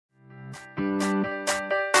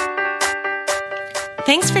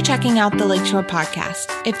Thanks for checking out the Lakeshore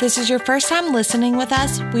Podcast. If this is your first time listening with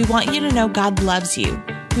us, we want you to know God loves you.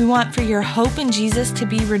 We want for your hope in Jesus to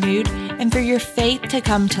be renewed and for your faith to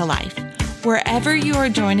come to life. Wherever you are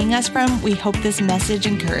joining us from, we hope this message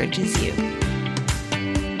encourages you.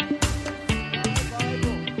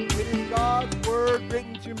 It is God's word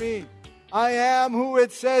written to me. I am who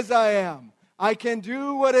it says I am. I can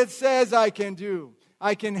do what it says I can do.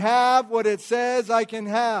 I can have what it says I can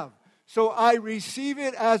have. So I receive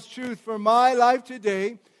it as truth for my life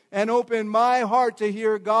today and open my heart to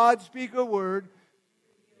hear God speak a word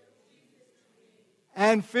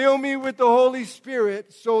and fill me with the Holy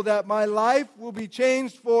Spirit so that my life will be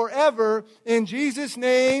changed forever. In Jesus'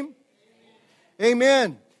 name,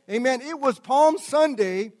 amen. Amen. It was Palm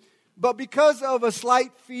Sunday, but because of a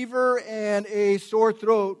slight fever and a sore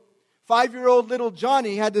throat, 5-year-old little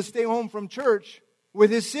Johnny had to stay home from church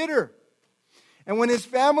with his sitter. And when his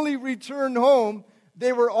family returned home,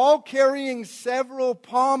 they were all carrying several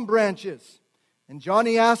palm branches. And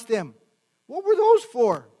Johnny asked them, "What were those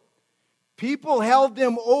for?" "People held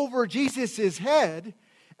them over Jesus' head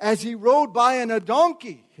as he rode by on a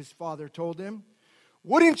donkey," his father told him.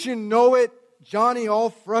 "Wouldn't you know it?" Johnny, all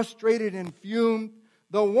frustrated and fumed.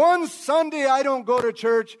 "The one Sunday I don't go to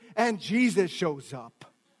church and Jesus shows up."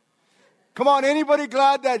 Come on, anybody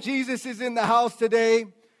glad that Jesus is in the house today?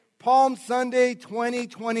 Palm Sunday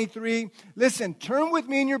 2023. Listen, turn with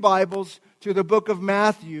me in your Bibles to the book of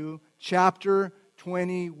Matthew, chapter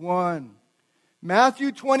 21.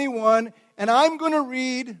 Matthew 21, and I'm going to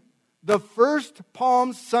read the first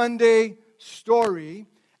Palm Sunday story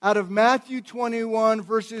out of Matthew 21,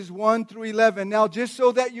 verses 1 through 11. Now, just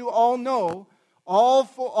so that you all know,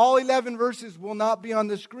 all 11 verses will not be on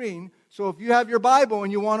the screen. So if you have your Bible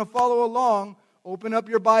and you want to follow along, open up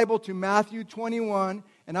your Bible to Matthew 21,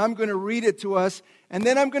 and I'm going to read it to us. And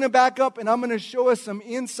then I'm going to back up and I'm going to show us some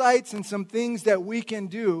insights and some things that we can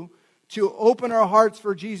do to open our hearts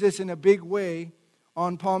for Jesus in a big way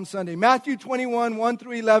on Palm Sunday. Matthew 21, 1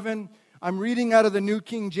 through 11. I'm reading out of the New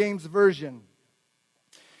King James Version.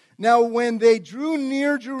 "Now when they drew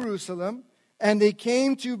near Jerusalem and they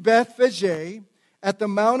came to Bethphage at the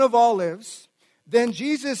Mount of Olives, then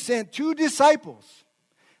Jesus sent 2 disciples,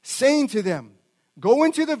 saying to them, 'Go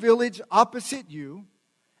into the village opposite you,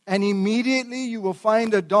 and immediately you will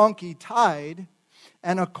find a donkey tied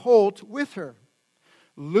and a colt with her.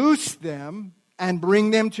 Loose them and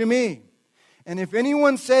bring them to me. And if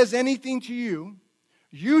anyone says anything to you,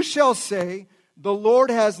 you shall say, the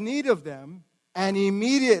Lord has need of them, and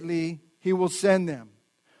immediately he will send them.'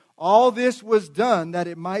 All this was done that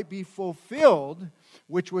it might be fulfilled,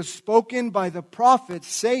 which was spoken by the prophet,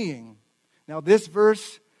 saying," Now this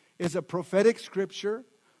verse is a prophetic scripture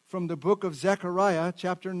from the book of Zechariah,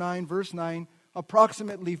 chapter 9, verse 9,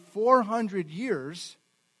 approximately 400 years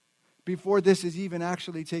before this is even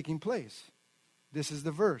actually taking place. This is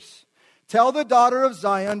the verse. "Tell the daughter of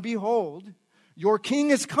Zion, behold, your king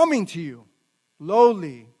is coming to you,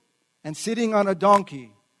 lowly and sitting on a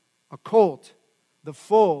donkey, a colt, the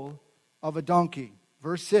foal of a donkey."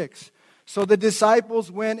 Verse 6. "So the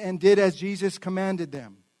disciples went and did as Jesus commanded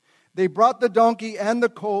them. They brought the donkey and the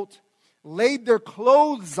colt, laid their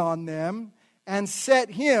clothes on them, and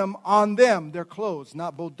set him on them," their clothes,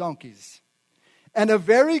 not both donkeys. "And a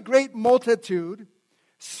very great multitude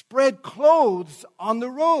spread clothes on the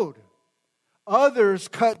road. Others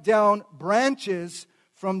cut down branches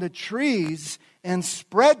from the trees and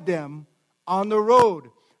spread them on the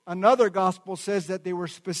road." Another gospel says that they were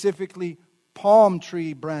specifically palm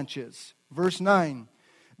tree branches. Verse 9.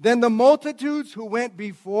 "Then the multitudes who went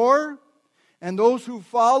before and those who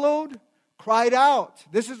followed cried out."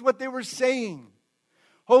 This is what they were saying.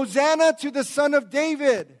 "Hosanna to the Son of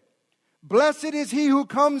David. Blessed is he who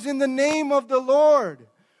comes in the name of the Lord.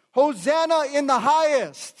 Hosanna in the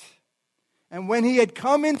highest." And when he had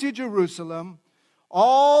come into Jerusalem,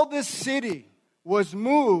 all the city was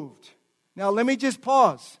moved. Now let me just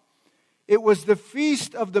pause. It was the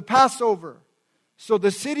feast of the Passover. So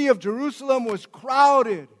the city of Jerusalem was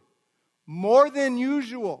crowded, more than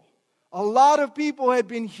usual. A lot of people had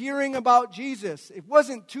been hearing about Jesus. It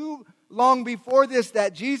wasn't too long before this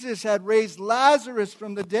that Jesus had raised Lazarus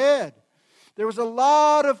from the dead. There was a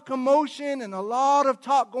lot of commotion and a lot of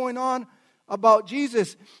talk going on about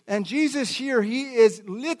Jesus. And Jesus here, he is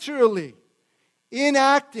literally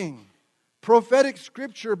enacting prophetic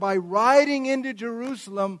scripture by riding into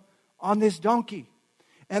Jerusalem on this donkey.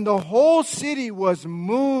 And the whole city was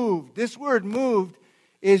moved. This word moved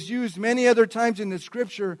is used many other times in the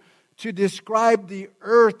scripture to describe the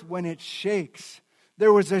earth when it shakes.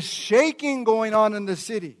 There was a shaking going on in the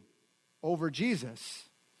city. over Jesus.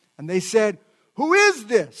 And they said, "Who is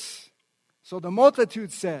this?" So the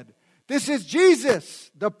multitude said, "This is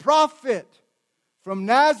Jesus, the prophet from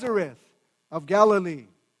Nazareth of Galilee."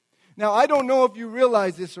 Now, I don't know if you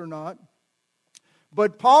realize this or not,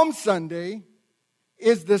 but Palm Sunday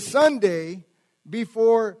is the Sunday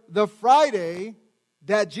before the Friday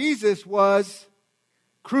that Jesus was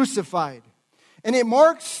crucified. And it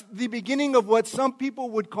marks the beginning of what some people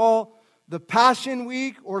would call the Passion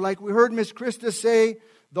Week, or like we heard Miss Krista say,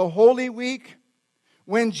 the Holy Week,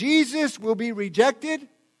 when Jesus will be rejected,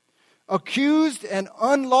 accused and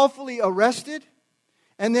unlawfully arrested,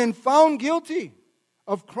 and then found guilty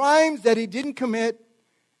of crimes that he didn't commit,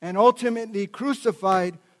 and ultimately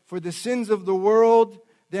crucified for the sins of the world,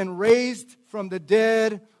 then raised from the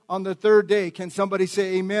dead on the third day. Can somebody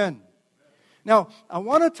say amen? Now, I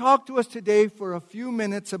want to talk to us today for a few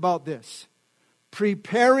minutes about this.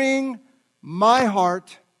 Preparing my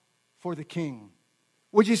heart for the King.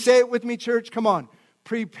 Would you say it with me, church? Come on.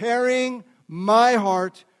 Preparing my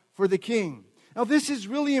heart for the King. Now, this is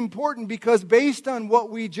really important because based on what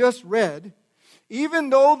we just read, even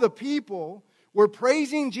though the people were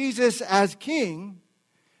praising Jesus as King,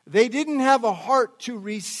 they didn't have a heart to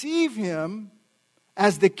receive Him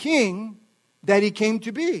as the King that He came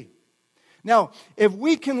to be. Now, if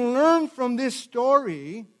we can learn from this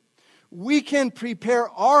story, we can prepare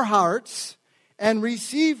our hearts and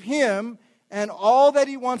receive Him and all that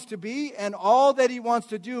He wants to be and all that He wants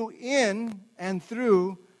to do in and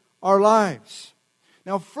through our lives.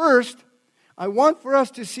 Now, first, I want for us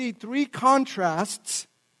to see three contrasts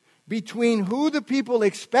between who the people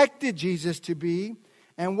expected Jesus to be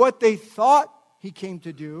and what they thought He came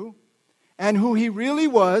to do, and who He really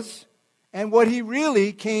was and what He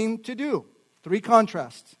really came to do. Three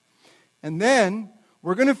contrasts. And then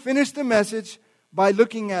we're going to finish the message by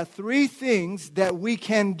looking at three things that we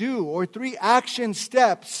can do, or three action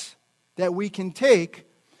steps that we can take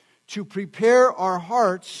to prepare our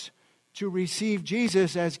hearts to receive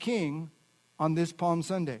Jesus as King on this Palm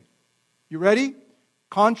Sunday. You ready?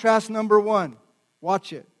 Contrast number one.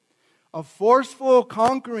 Watch it. A forceful,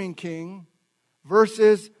 conquering king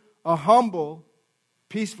versus a humble,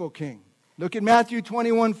 peaceful king. Look at Matthew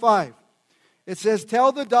 21:5. It says,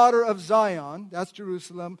 "Tell the daughter of Zion," that's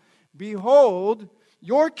Jerusalem, "Behold,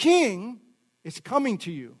 your king is coming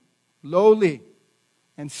to you, lowly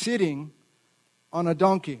and sitting on a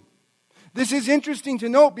donkey." This is interesting to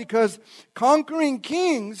note because conquering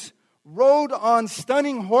kings rode on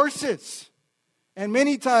stunning horses, and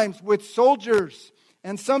many times with soldiers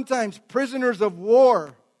and sometimes prisoners of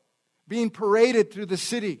war being paraded through the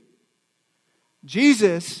city.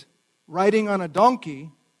 Jesus, riding on a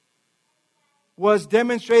donkey, was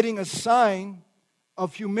demonstrating a sign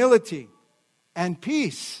of humility and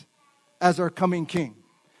peace as our coming King.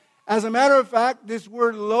 As a matter of fact, this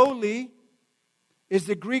word lowly is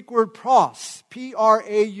the Greek word pros,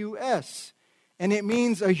 P-R-A-U-S, and it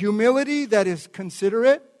means a humility that is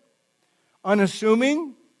considerate,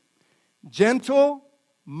 unassuming, gentle,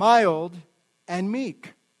 mild, and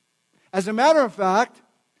meek. As a matter of fact,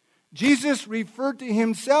 Jesus referred to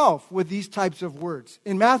Himself with these types of words.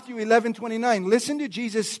 In Matthew 11:29, listen to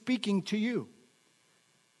Jesus speaking to you.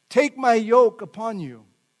 "Take my yoke upon you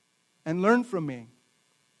and learn from me,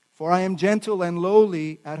 for I am gentle and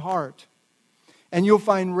lowly at heart, and you'll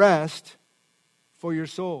find rest for your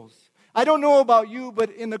souls." I don't know about you, but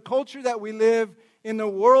in the culture that we live, in the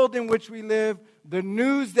world in which we live, the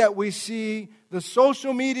news that we see, the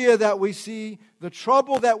social media that we see, the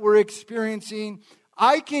trouble that we're experiencing,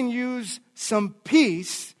 I can use some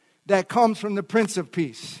peace that comes from the Prince of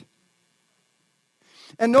Peace.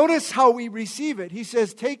 And notice how we receive it. He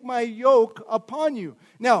says, "Take my yoke upon you."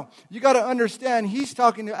 Now, you got to understand, He's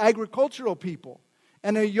talking to agricultural people.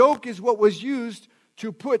 And a yoke is what was used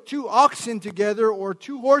to put two oxen together or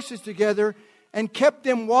two horses together and kept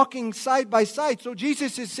them walking side by side. So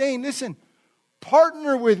Jesus is saying, listen,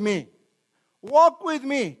 partner with me. Walk with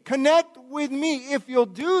me. Connect with me. If you'll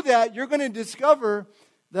do that, you're going to discover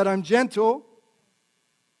that I'm gentle,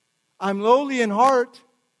 I'm lowly in heart,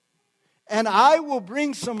 and I will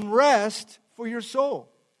bring some rest for your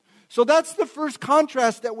soul. So that's the first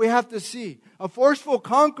contrast that we have to see. A forceful,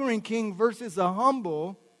 conquering king versus a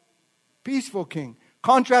humble, peaceful king.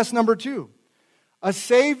 Contrast number two. A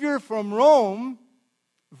savior from Rome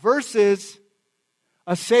versus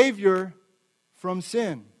a savior from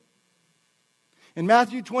sin. In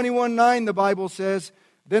Matthew 21:9, the Bible says,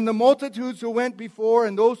 "Then the multitudes who went before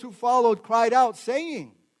and those who followed cried out,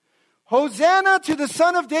 saying, Hosanna to the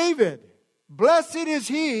Son of David! Blessed is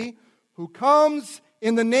He who comes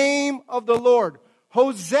in the name of the Lord."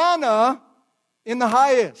 Hosanna in the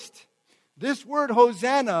highest. This word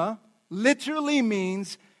Hosanna literally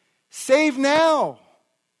means save now.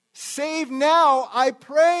 Save now, I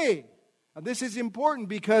pray. Now, this is important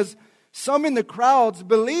because some in the crowds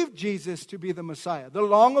believed Jesus to be the Messiah, the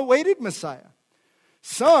long-awaited Messiah.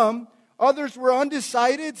 Others were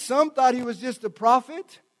undecided. Some thought he was just a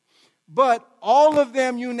prophet. But all of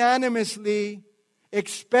them unanimously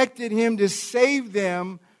expected him to save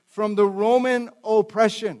them from the Roman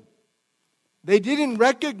oppression. They didn't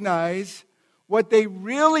recognize what they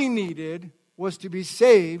really needed was to be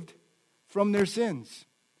saved from their sins.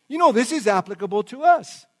 You know, this is applicable to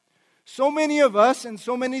us. So many of us, and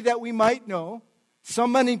so many that we might know, so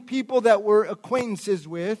many people that we're acquaintances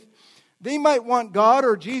with, they might want God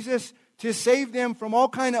or Jesus to save them from all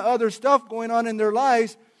kind of other stuff going on in their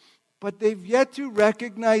lives, but they've yet to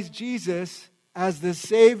recognize Jesus as the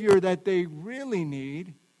Savior that they really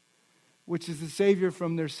need, which is the Savior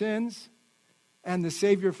from their sins and the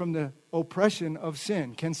Savior from the oppression of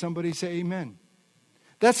sin. Can somebody say amen?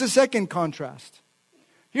 That's the second contrast.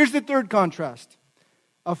 Here's the third contrast.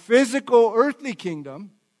 A physical earthly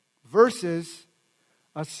kingdom versus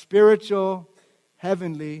a spiritual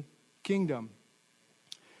heavenly kingdom.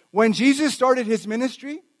 When Jesus started his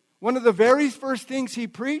ministry, one of the very first things he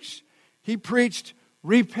preached,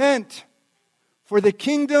 repent, for the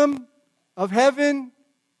kingdom of heaven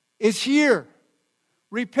is here.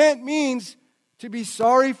 Repent means to be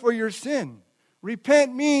sorry for your sin.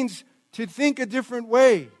 Repent means to think a different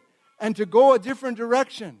way and to go a different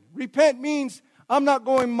direction. Repent means I'm not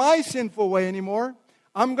going my sinful way anymore.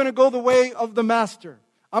 I'm going to go the way of the Master.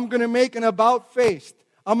 I'm going to make an about face.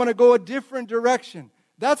 I'm going to go a different direction.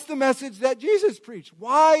 That's the message that Jesus preached.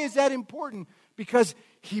 Why is that important? Because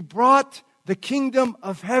he brought the kingdom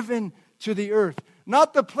of heaven to the earth.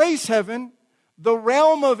 Not the place heaven, the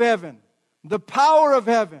realm of heaven, the power of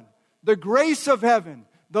heaven, the grace of heaven,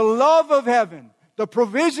 the love of heaven, the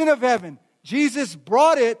provision of heaven. Jesus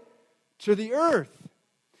brought it to the earth.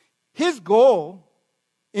 His goal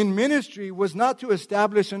in ministry was not to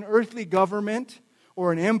establish an earthly government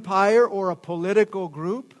or an empire or a political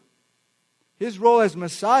group. His role as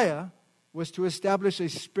Messiah was to establish a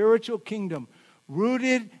spiritual kingdom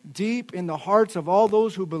rooted deep in the hearts of all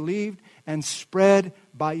those who believed and spread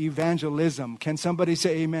by evangelism. Can somebody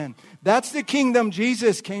say amen? That's the kingdom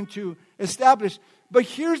Jesus came to establish. But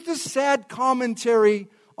here's the sad commentary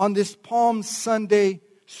on this Palm Sunday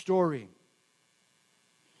story.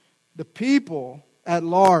 The people at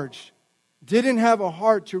large didn't have a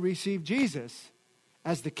heart to receive Jesus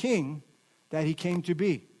as the king that he came to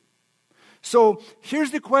be. So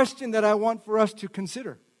here's the question that I want for us to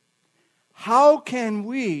consider. How can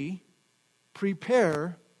we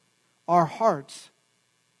prepare our hearts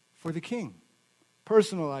for the king?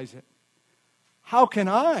 Personalize it. How can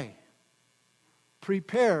I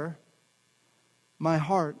prepare my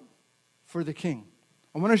heart for the king?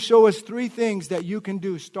 I want to show us 3 things that you can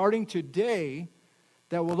do starting today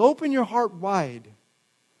that will open your heart wide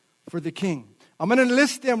for the king. I'm going to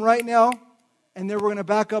list them right now, and then we're going to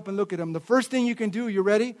back up and look at them. The first thing you can do, you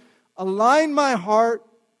ready? Align my heart,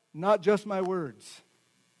 not just my words.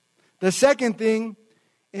 The second thing,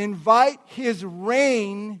 invite his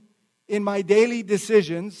reign in my daily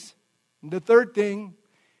decisions. And the third thing,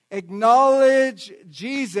 acknowledge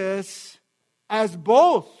Jesus as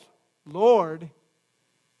both Lord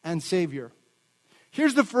and Savior.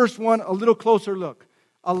 Here's the first one, a little closer look.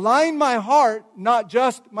 Align my heart, not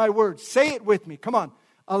just my words. Say it with me. Come on.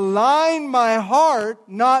 Align my heart,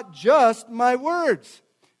 not just my words.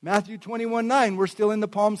 Matthew 21:9. We're still in the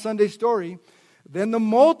Palm Sunday story. Then the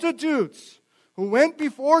multitudes who went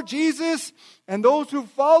before Jesus and those who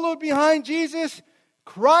followed behind Jesus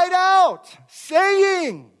cried out,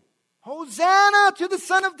 saying, Hosanna to the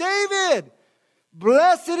Son of David.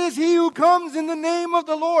 Blessed is he who comes in the name of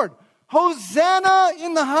the Lord. Hosanna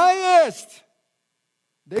in the highest.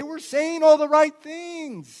 They were saying all the right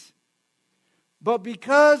things. But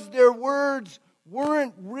because their words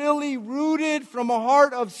weren't really rooted from a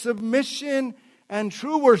heart of submission and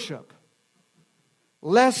true worship,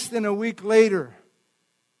 less than a week later,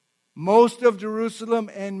 most of Jerusalem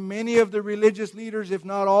and many of the religious leaders, if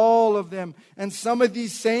not all of them, and some of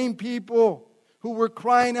these same people who were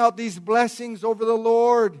crying out these blessings over the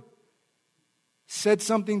Lord, said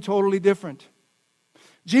something totally different.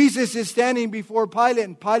 Jesus is standing before Pilate,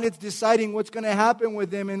 and Pilate's deciding what's going to happen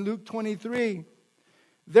with him in Luke 23.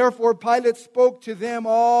 Therefore, Pilate spoke to them,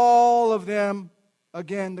 all of them,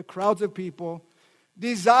 again, the crowds of people,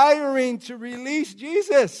 desiring to release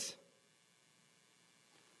Jesus.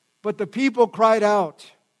 But the people cried out.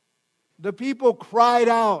 The people cried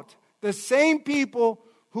out. The same people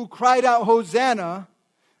who cried out, Hosanna,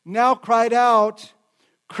 now cried out,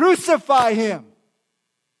 "Crucify him!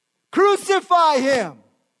 Crucify him!"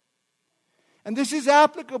 And this is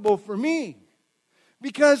applicable for me,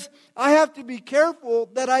 because I have to be careful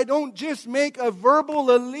that I don't just make a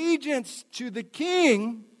verbal allegiance to the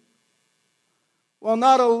king while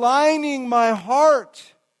not aligning my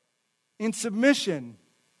heart in submission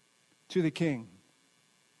to the king.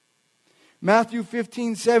 Matthew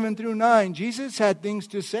 15, 7 through 9, Jesus had things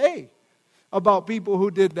to say about people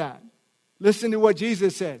who did that. Listen to what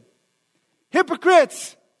Jesus said.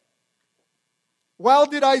 "Hypocrites! Well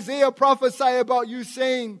did Isaiah prophesy about you,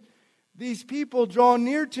 saying, 'These people draw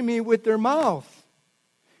near to me with their mouth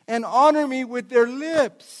and honor me with their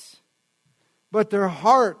lips, but their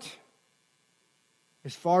heart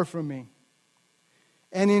is far from me.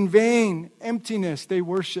 And in vain emptiness they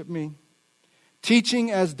worship me,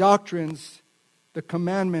 teaching as doctrines the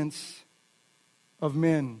commandments of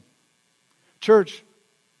men.'" Church,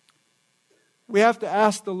 we have to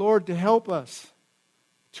ask the Lord to help us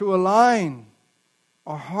to align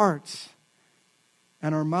our hearts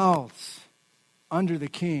and our mouths under the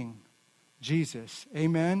King, Jesus.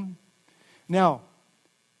 Amen? Now,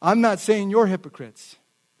 I'm not saying you're hypocrites.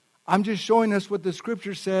 I'm just showing us what the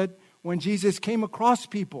Scripture said when Jesus came across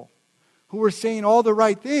people who were saying all the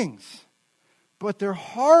right things, but their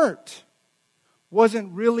heart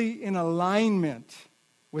wasn't really in alignment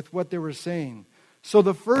with what they were saying. So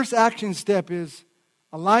the first action step is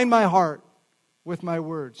align my heart with my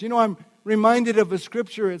words. You know, I'm reminded of a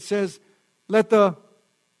scripture. It says, "Let the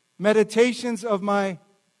meditations of my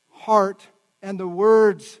heart and the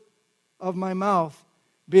words of my mouth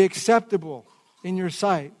be acceptable in your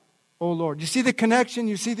sight, O Lord." You see the connection?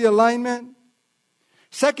 You see the alignment?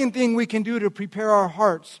 Second thing we can do to prepare our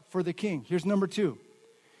hearts for the King. Here's number 2.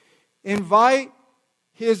 Invite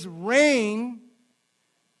His reign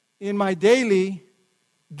in my daily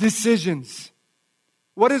decisions.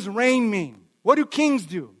 What does reign mean? What do kings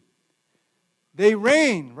do? They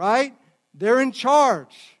reign, right? They're in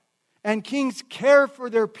charge. And kings care for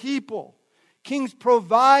their people. Kings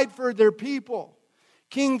provide for their people.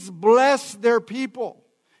 Kings bless their people.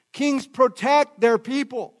 Kings protect their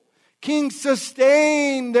people. Kings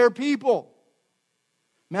sustain their people.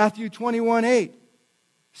 Matthew 21:8.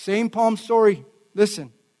 Same palm story.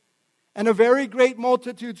 Listen. "And a very great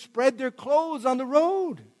multitude spread their clothes on the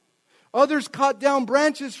road. Others cut down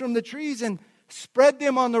branches from the trees and spread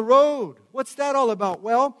them on the road." What's that all about?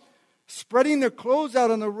 Well, spreading their clothes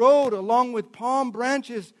out on the road along with palm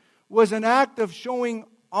branches was an act of showing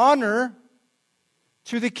honor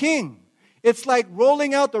to the king. It's like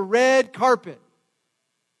rolling out the red carpet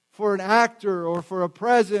for an actor or for a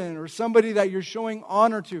president or somebody that you're showing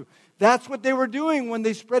honor to. That's what they were doing when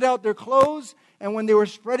they spread out their clothes and when they were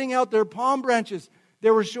spreading out their palm branches. They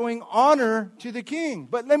were showing honor to the king.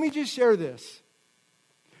 But let me just share this.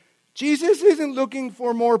 Jesus isn't looking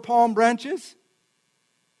for more palm branches.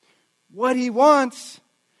 What He wants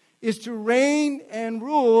is to reign and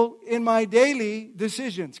rule in my daily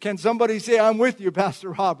decisions. Can somebody say, "I'm with you,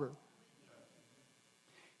 Pastor Robert"?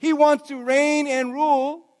 He wants to reign and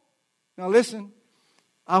rule. Now listen,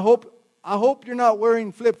 I hope you're not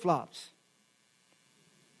wearing flip-flops.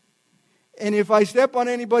 And if I step on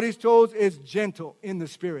anybody's toes, it's gentle in the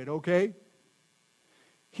spirit, okay?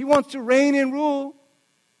 He wants to reign and rule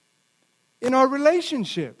in our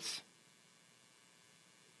relationships.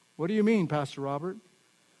 What do you mean, Pastor Robert?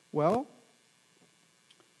 Well,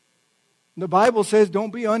 the Bible says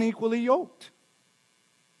don't be unequally yoked.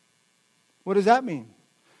 What does that mean?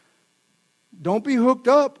 Don't be hooked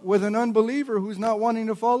up with an unbeliever who's not wanting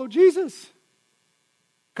to follow Jesus.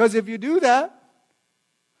 Because if you do that,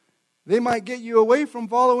 they might get you away from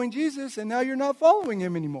following Jesus, and now you're not following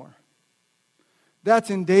Him anymore. That's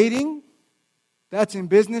in dating. That's in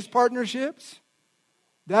business partnerships.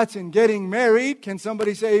 That's in getting married. Can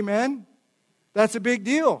somebody say amen? That's a big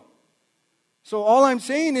deal. So all I'm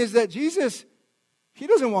saying is that Jesus, He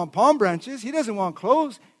doesn't want palm branches. He doesn't want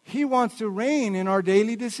clothes. He wants to reign in our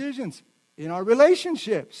daily decisions, in our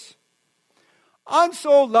relationships. I'm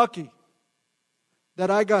so lucky that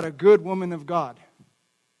I got a good woman of God.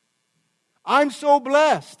 I'm so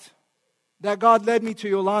blessed that God led me to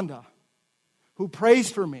Yolanda, who prays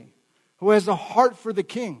for me, who has a heart for the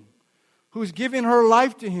King, who's given her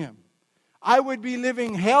life to Him. I would be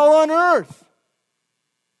living hell on earth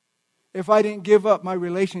if I didn't give up my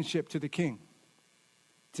relationship to the King.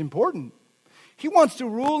 It's important. He wants to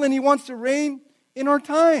rule and He wants to reign in our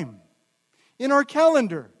time, in our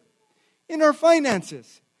calendar, in our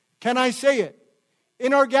finances. Can I say it?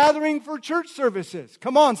 In our gathering for church services.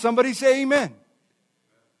 Come on, somebody say amen.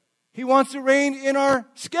 He wants to reign in our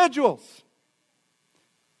schedules.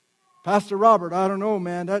 Pastor Robert, I don't know,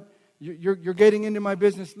 man. You're getting into my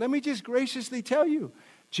business. Let me just graciously tell you,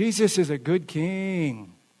 Jesus is a good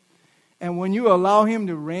king. And when you allow him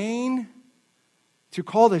to reign, to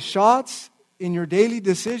call the shots in your daily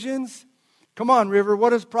decisions, come on, River,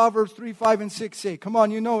 what does Proverbs 3, 5, and 6 say? Come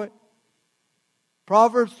on, you know it.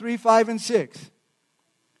 Proverbs 3, 5, and 6.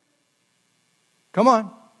 Come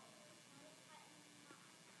on.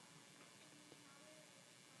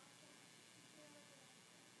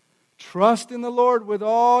 Trust in the Lord with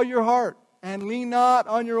all your heart and lean not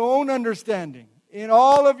on your own understanding. In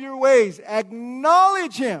all of your ways,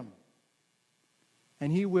 acknowledge him,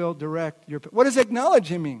 and he will direct your... What does acknowledge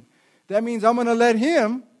him mean? That means I'm going to let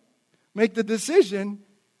him make the decision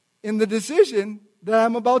in the decision that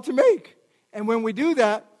I'm about to make. And when we do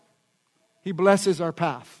that, he blesses our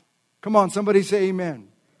path. Come on, somebody say amen.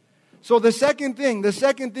 So the second thing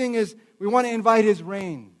is we want to invite his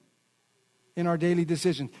reign in our daily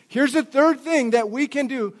decisions. Here's the third thing that we can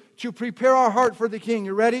do to prepare our heart for the King.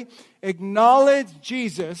 You ready? Acknowledge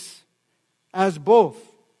Jesus as both.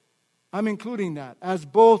 I'm including that. As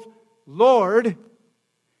both Lord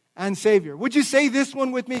and Savior. Would you say this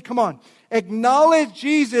one with me? Come on. Acknowledge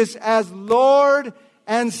Jesus as Lord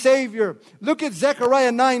and Savior. Look at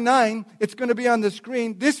Zechariah 9:9. It's going to be on the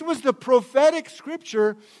screen. This was the prophetic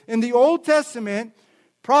scripture in the Old Testament,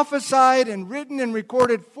 prophesied and written and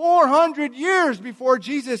recorded 400 years before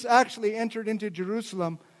Jesus actually entered into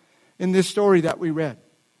Jerusalem in this story that we read.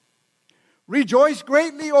 Rejoice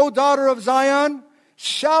greatly, O daughter of Zion.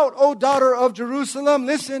 Shout, O daughter of Jerusalem.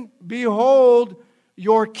 Listen, behold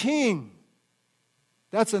your King.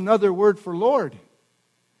 That's another word for Lord.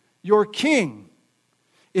 Your King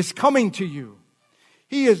is coming to you.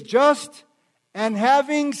 He is just and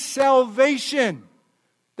having salvation.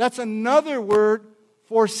 That's another word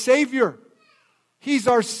for Savior. He's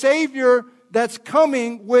our Savior that's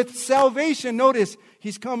coming with salvation. Notice,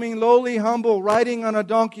 he's coming lowly, humble, riding on a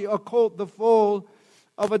donkey, a colt, the foal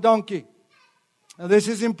of a donkey. Now this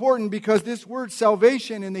is important because this word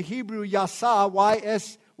salvation in the Hebrew, yasa,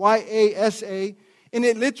 Y-A-S-A, and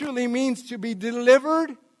it literally means to be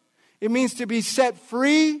delivered. It means to be set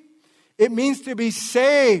free. It means to be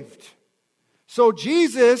saved. So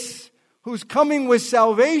Jesus, who's coming with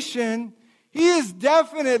salvation, he is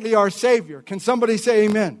definitely our Savior. Can somebody say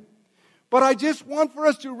amen? But I just want for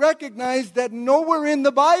us to recognize that nowhere in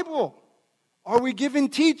the Bible are we given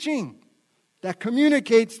teaching that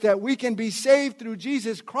communicates that we can be saved through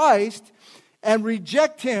Jesus Christ and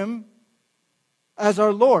reject him as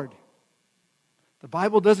our Lord. The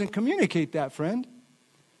Bible doesn't communicate that, friend.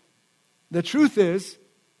 The truth is,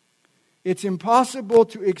 it's impossible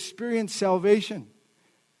to experience salvation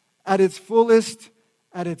at its fullest,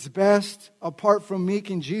 at its best, apart from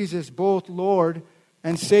making Jesus both Lord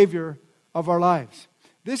and Savior of our lives.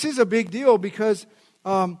 This is a big deal because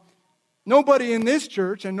nobody in this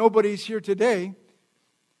church, and nobody's here today,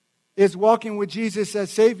 is walking with Jesus as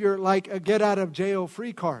Savior like a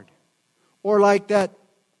get-out-of-jail-free card. Or like that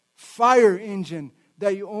fire engine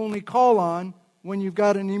that you only call on when you've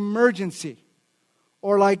got an emergency.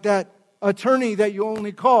 Or like that attorney that you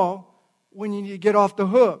only call when you get off the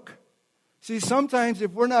hook. See, sometimes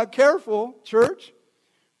if we're not careful, church,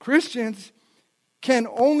 Christians can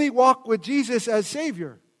only walk with Jesus as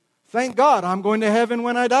Savior. Thank God I'm going to heaven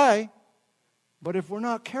when I die. But if we're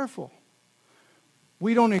not careful,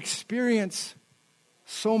 we don't experience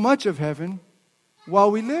so much of heaven while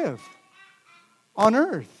we live on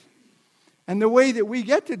earth. And the way that we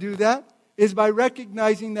get to do that is by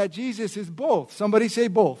recognizing that Jesus is both. Somebody say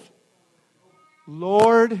both.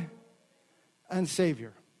 Lord and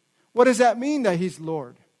Savior. What does that mean that he's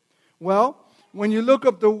Lord? Well, when you look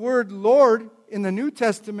up the word Lord in the New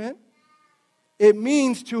Testament, it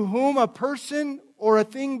means to whom a person or a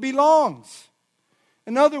thing belongs.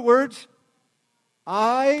 In other words,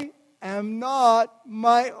 I am not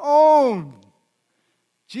my own.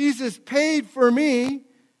 Jesus paid for me.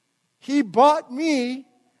 He bought me.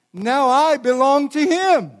 Now I belong to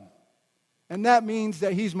him. And that means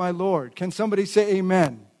that he's my Lord. Can somebody say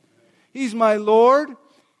amen? He's my Lord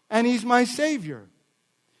and he's my Savior.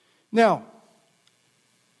 Now,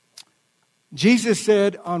 Jesus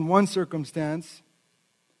said on one circumstance,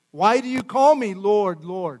 why do you call me Lord,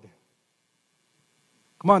 Lord?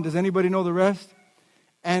 Come on, does anybody know the rest?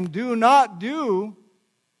 And do not do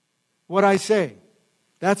what I say.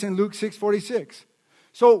 That's in Luke 6:46.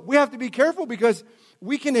 So we have to be careful because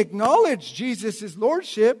we can acknowledge Jesus'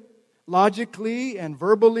 lordship logically and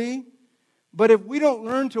verbally, but if we don't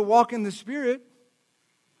learn to walk in the Spirit,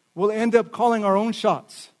 we'll end up calling our own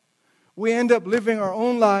shots. We end up living our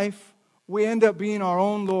own life. We end up being our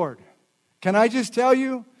own Lord. Can I just tell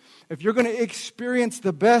you, if you're going to experience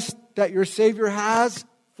the best that your Savior has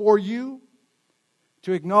for you,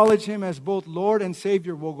 to acknowledge Him as both Lord and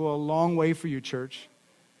Savior will go a long way for you, church.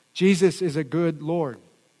 Jesus is a good Lord.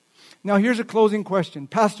 Now, here's a closing question.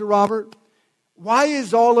 Pastor Robert, why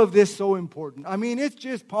is all of this so important? I mean, it's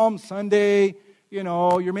just Palm Sunday. You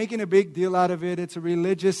know, you're making a big deal out of it. It's a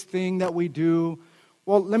religious thing that we do.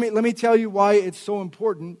 Well, let me tell you why it's so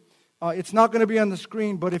important. It's not going to be on the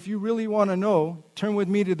screen, but if you really want to know, turn with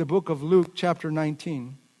me to the book of Luke, chapter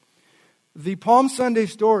 19. The Palm Sunday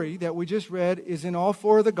story that we just read is in all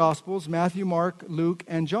four of the Gospels, Matthew, Mark, Luke,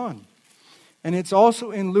 and John. And it's also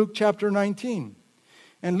in Luke chapter 19.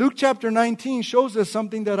 And Luke chapter 19 shows us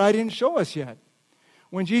something that I didn't show us yet.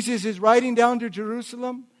 When Jesus is riding down to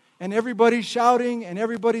Jerusalem, and everybody's shouting, and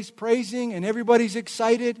everybody's praising, and everybody's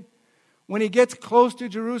excited, when He gets close to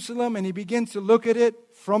Jerusalem and He begins to look at it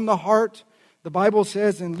from the heart, the Bible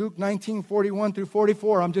says in Luke 19:41 through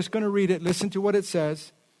 44, I'm just going to read it. Listen to what it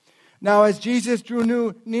says. Now, as Jesus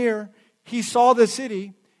drew near, He saw the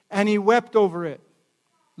city and He wept over it.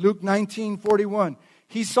 Luke 19:41.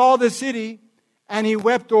 He saw the city and He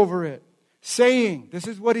wept over it, saying, this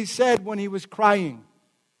is what He said when He was crying.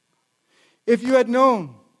 If you had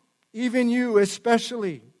known, even you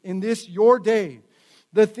especially in this your day,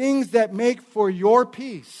 the things that make for your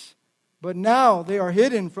peace, but now they are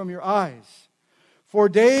hidden from your eyes. For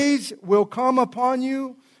days will come upon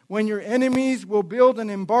you when your enemies will build an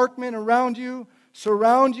embankment around you,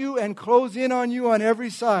 surround you, and close in on you on every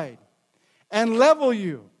side, and level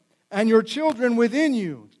you and your children within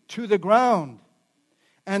you to the ground.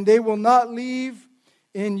 And they will not leave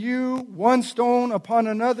in you one stone upon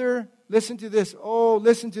another. Listen to this. Oh,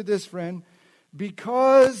 listen to this, friend.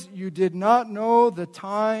 Because you did not know the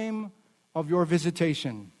time of your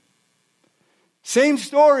visitation. Same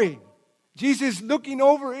story. Jesus looking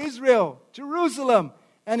over Israel, Jerusalem,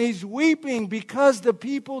 and He's weeping because the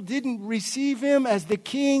people didn't receive Him as the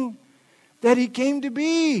King that He came to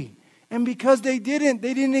be. And because they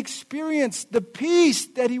didn't experience the peace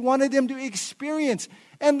that He wanted them to experience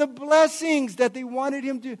and the blessings that they wanted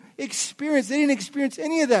Him to experience. They didn't experience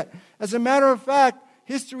any of that. As a matter of fact,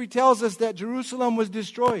 history tells us that Jerusalem was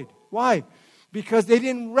destroyed. Why? Because they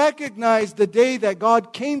didn't recognize the day that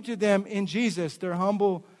God came to them in Jesus, their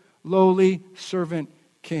humble, lowly servant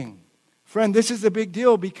king. Friend, this is a big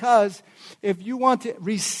deal because if you want to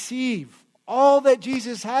receive all that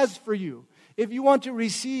Jesus has for you, if you want to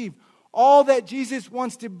receive all that Jesus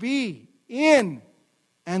wants to be in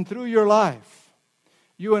and through your life,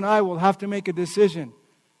 you and I will have to make a decision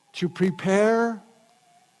to prepare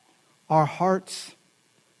our hearts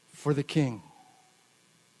for the King.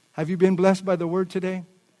 Have you been blessed by the word today?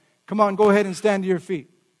 Come on, go ahead and stand to your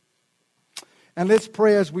feet. And let's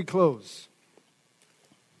pray as we close.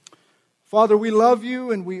 Father, we love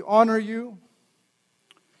You and we honor You.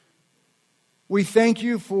 We thank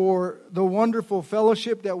You for the wonderful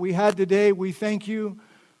fellowship that we had today. We thank You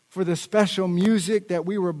for the special music that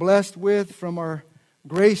we were blessed with from our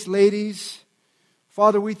Grace ladies.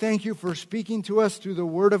 Father, we thank You for speaking to us through the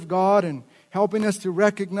Word of God and helping us to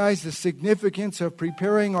recognize the significance of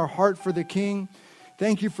preparing our heart for the King.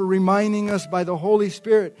 Thank You for reminding us by the Holy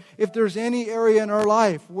Spirit, if there's any area in our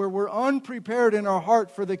life where we're unprepared in our heart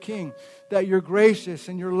for the King, that You're gracious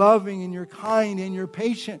and You're loving and You're kind and You're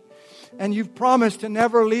patient. And You've promised to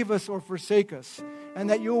never leave us or forsake us. And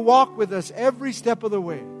that You'll walk with us every step of the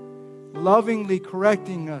way, lovingly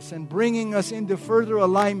correcting us and bringing us into further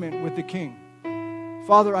alignment with the King.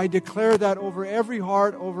 Father, I declare that over every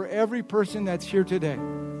heart, over every person that's here today.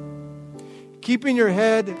 Keeping your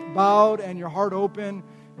head bowed and your heart open,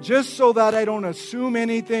 just so that I don't assume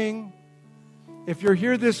anything. If you're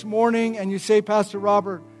here this morning and you say, Pastor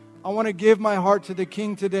Robert, I want to give my heart to the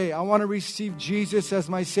King today. I want to receive Jesus as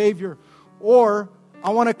my Savior. Or I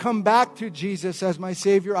want to come back to Jesus as my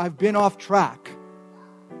Savior. I've been off track.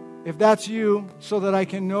 If that's you, so that I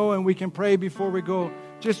can know and we can pray before we go,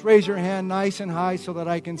 just raise your hand nice and high so that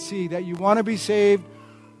I can see that you want to be saved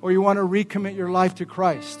or you want to recommit your life to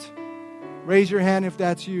Christ. Raise your hand if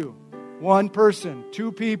that's you. One person,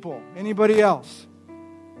 two people. Anybody else?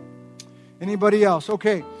 Anybody else?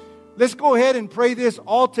 Okay. Let's go ahead and pray this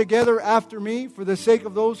all together after me for the sake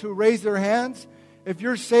of those who raise their hands. If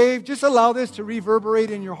you're saved, just allow this to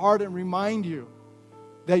reverberate in your heart and remind you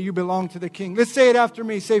that you belong to the King. Let's say it after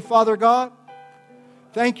me. Say, Father God,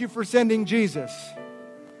 thank You for sending Jesus.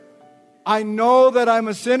 I know that I'm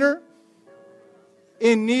a sinner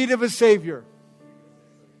in need of a Savior.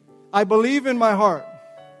 I believe in my heart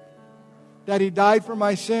that He died for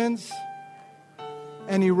my sins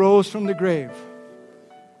and He rose from the grave.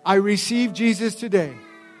 I receive Jesus today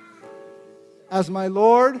as my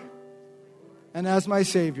Lord and as my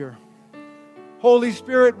Savior. Holy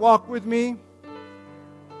Spirit, walk with me,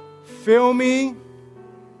 fill me,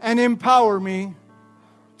 and empower me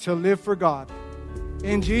to live for God.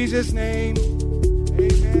 In Jesus' name,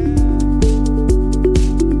 amen.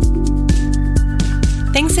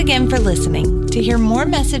 Thanks again for listening. To hear more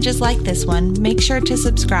messages like this one, make sure to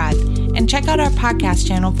subscribe and check out our podcast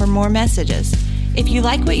channel for more messages. If you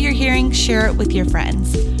like what you're hearing, share it with your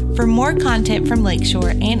friends. For more content from Lakeshore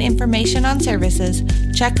and information on services,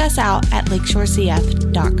 check us out at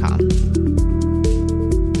lakeshorecf.com.